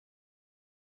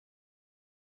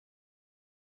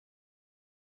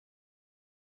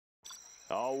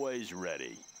Always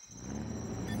ready.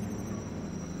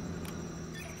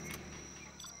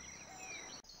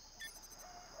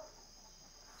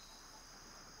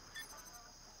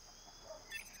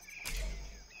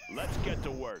 Let's get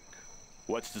to work.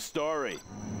 What's the story?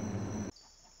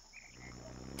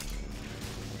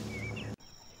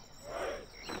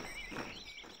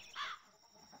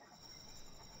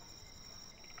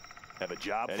 Have a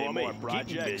job for me?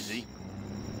 Keep busy.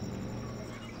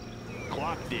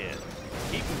 Clocked in.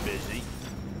 Keeping busy.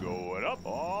 Going up.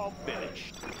 All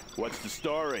finished. What's the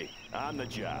story? On the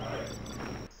job.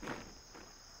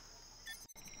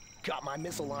 Got my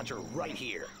missile launcher right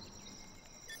here.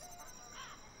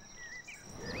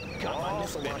 Got my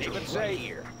missile launcher right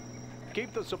here.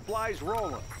 Keep the supplies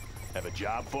rolling. Have a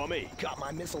job for me? Got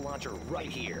my missile launcher right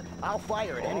here. I'll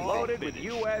fire at anything. Loaded with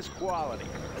U.S. quality.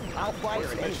 I'll fire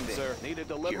at anything. Sir, need a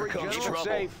delivery. Here comes General trouble.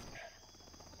 safe.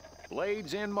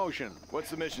 Blades in motion. What's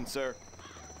the mission, sir?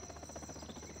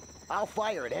 I'll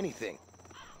fire at anything.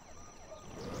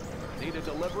 Need a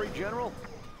delivery, General?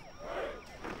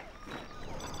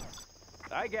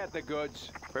 I got the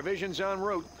goods. Provisions en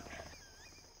route.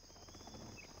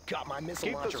 Got my missile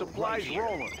Keep the launcher supplies right here.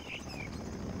 rolling.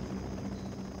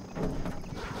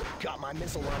 Got my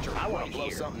missile launcher I want to blow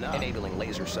something up. Enabling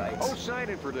laser sights. Oh, sign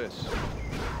in for this.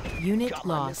 Unit Got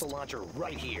my lost. missile launcher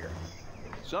right here.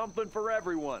 Something for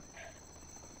everyone.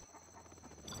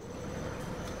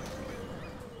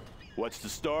 What's the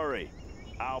story?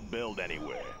 I'll build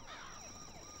anywhere.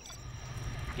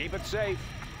 Keep it safe.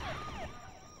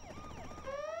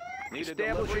 Need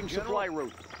establishing supply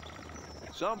route.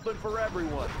 Something for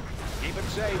everyone. Keep it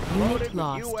safe. Unit Loaded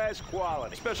lost. with U.S.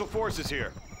 quality. Special forces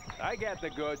here. I got the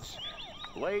goods.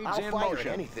 Blades I'll in fire motion.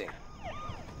 at anything.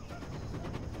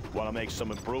 Want to make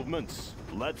some improvements?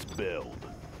 Let's build.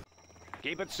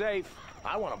 Keep it safe.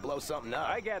 I want to blow something up.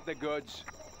 I got the goods.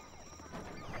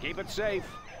 Keep it safe.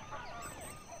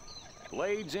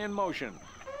 Blades in motion.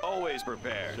 Always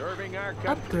prepared. Serving our country.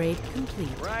 Upgrade complete.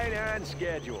 Right on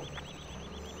schedule.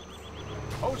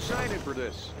 Oh, sign in for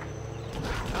this.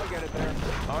 I'll get it there.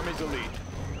 Armies elite.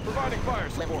 Providing fire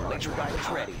Let me support. laser guidance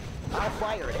ready. I'll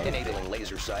fire at anything. Enabling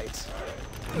laser sights.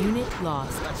 Unit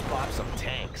lost. Let's pop some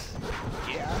tanks.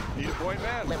 Yeah? Need a point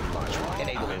man. Let me launch one.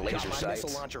 Enabling laser Got my sights.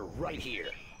 missile launcher right here.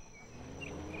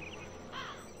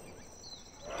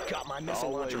 Got my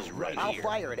missile launcher Always right ready. here. I'll Here.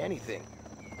 fire at anything.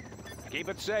 Keep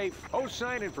it safe. Oh,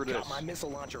 sign in for this. Got my missile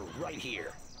launcher right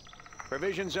here.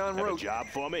 Provisions en Have a route. job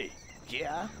for me?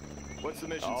 Yeah? What's the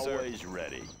mission, sir? Always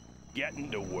ready.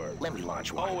 Getting to work. Let me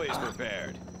launch one. Always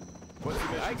prepared. What's the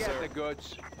mission, I got sir? the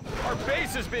goods. Our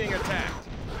base is being attacked.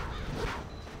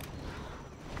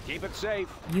 Keep it safe.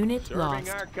 Unit Serving lost.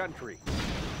 our country.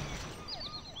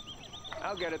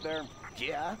 I'll get it there.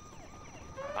 Yeah?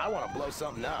 I want to blow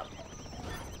something up.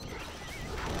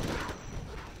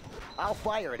 I'll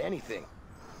fire at anything.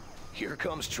 Here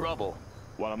comes trouble.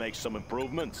 Want to make some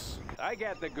improvements? I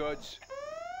got the goods.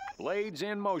 Blades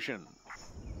in motion.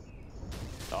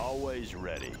 Always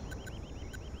ready.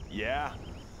 Yeah?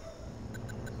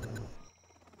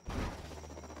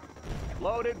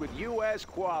 Loaded with U.S.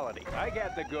 quality. I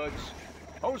got the goods.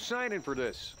 Oh, sign in for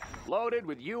this. Loaded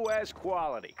with U.S.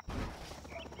 quality.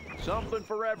 Something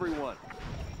for everyone.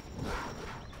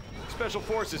 Special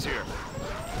forces here.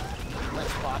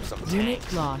 Let's pop some tanks.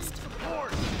 Unit lost.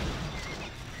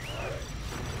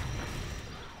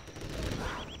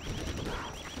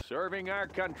 Serving our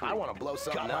country. I want to blow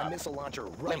something up. Got my missile launcher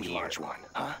right Let me here. launch one.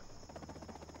 Huh?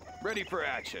 Ready for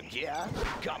action. Yeah?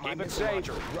 Got my Keep it missile safe.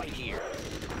 launcher right here.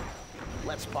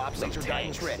 Let's pop some Laser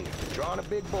tanks. guidance Ready. Drawing a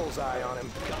big bullseye on him.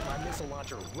 Got my missile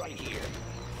launcher right here.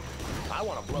 I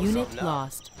want to blow Unit something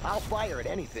lost. up. I'll fire at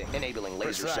anything. Enabling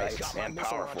laser Precise sights. Got my and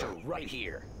missile powerful. launcher right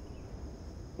here.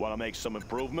 Want to make some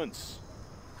improvements?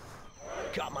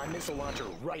 Got my missile launcher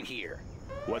right here.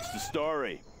 What's the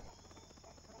story?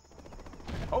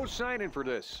 Oh, sign in for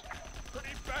this. Pretty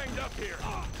banged up here.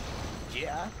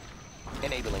 Yeah?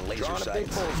 Enabling laser Drawing a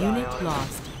big sights. bullseye Unit on him.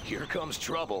 lost. Here comes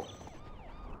trouble.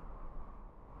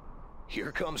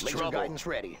 Here comes Laser trouble. guidance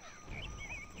ready.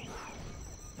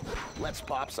 Let's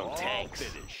pop some All tanks.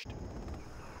 finished.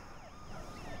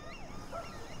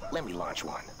 Let me launch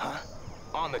one. Huh?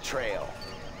 On the trail.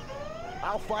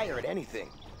 I'll fire at anything.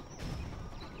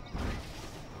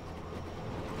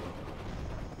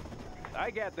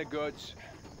 I got the goods.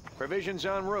 Provisions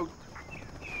en route.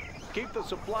 Keep the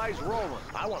supplies rolling.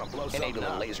 I want to blow something up.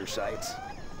 Enabling laser sights.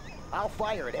 I'll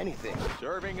fire at anything.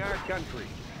 Serving our country.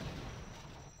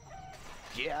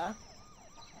 Yeah?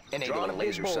 Drawing a Enabling big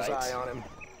laser bullseye sights. on him.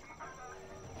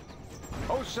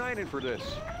 Oh, sign in for this.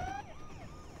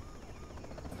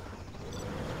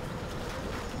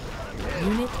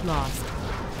 Unit lost.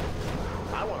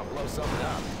 I want to blow something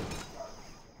up.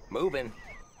 Moving.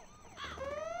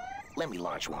 Let me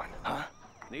launch one, huh?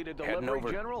 Need a Heading delivery,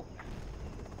 over. General?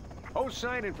 Who's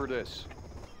signing for this?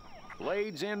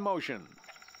 Blades in motion.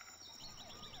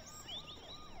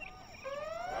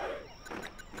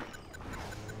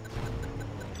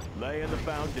 Laying the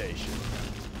foundation.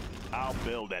 I'll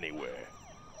build anywhere.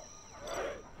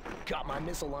 Got my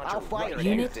missile launcher. I'll fire at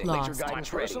Unit anything. lost. Laser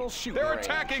guidance ready. Personal shooting They're range.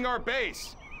 attacking our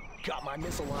base! Got my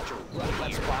missile launcher right.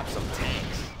 Let's pop some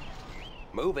tanks.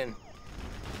 Moving.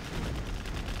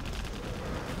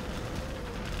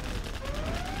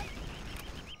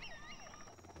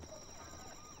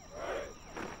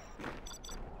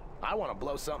 I want to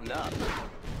blow something up.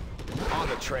 On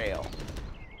the trail.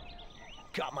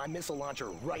 Got my missile launcher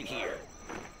right here.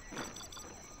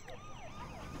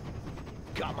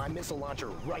 Got my missile launcher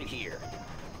right here.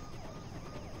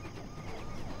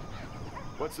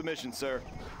 What's the mission, sir?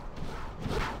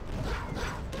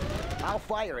 I'll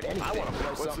fire at anything. I want to blow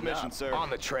What's the something mission, up. sir? On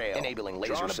the trail. Enabling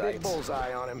laser Drawing a sights. big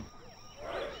bullseye on him.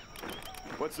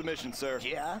 What's the mission, sir?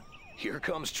 Yeah? Here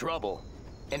comes trouble.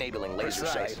 Enabling laser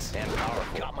Precise. sights and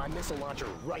powerful. Got my missile launcher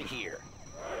right here.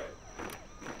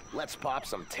 Let's pop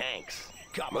some tanks.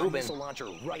 Got my missile launcher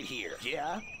right here.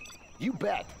 Yeah? You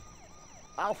bet.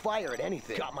 I'll fire at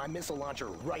anything. Got my missile launcher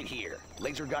right here.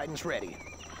 Laser guidance ready.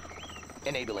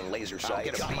 Enabling laser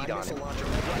sights. Get a bead on him.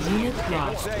 Unit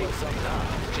lost.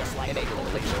 Just like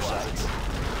enabling laser sights.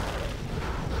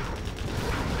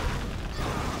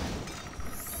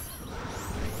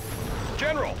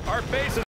 General, our base is